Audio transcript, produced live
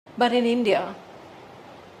But in India,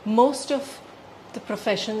 most of the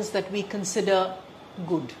professions that we consider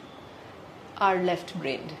good are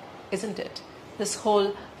left-brained, isn't it? This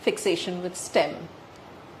whole fixation with STEM.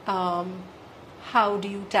 How do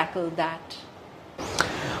you tackle that?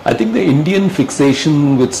 I think the Indian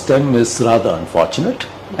fixation with STEM is rather unfortunate,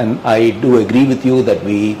 and I do agree with you that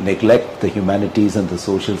we neglect the humanities and the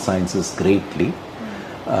social sciences greatly.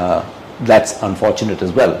 That's unfortunate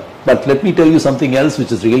as well. But let me tell you something else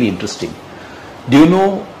which is really interesting. Do you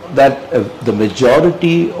know that the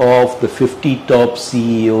majority of the 50 top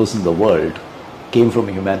CEOs in the world came from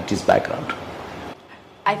a humanities background?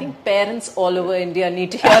 I think parents all over India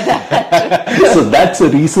need to hear that. So that's a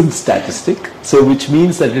recent statistic. So which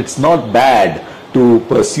means that it's not bad to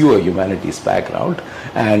pursue a humanities background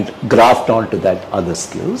and graft onto that other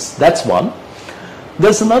skills. That's one.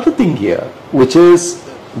 There's another thing here, which is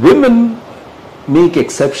women make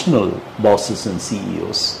exceptional bosses and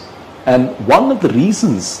CEOs. And one of the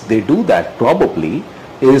reasons they do that probably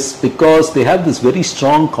is because they have this very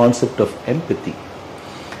strong concept of empathy.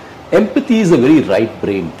 Empathy is a very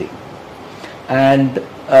right-brain thing. And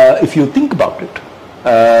if you think about it,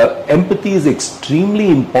 empathy is extremely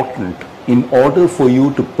important in order for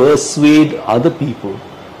you to persuade other people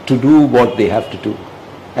to do what they have to do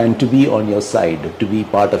and to be on your side, to be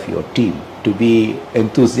part of your team, to be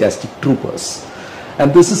enthusiastic troopers.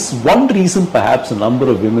 And this is one reason perhaps a number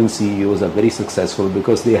of women CEOs are very successful,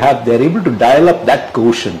 because they're able to dial up that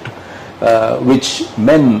quotient which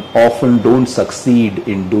men often don't succeed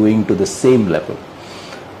in doing to the same level.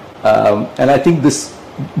 And I think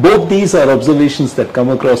both these are observations that come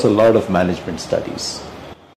across a lot of management studies.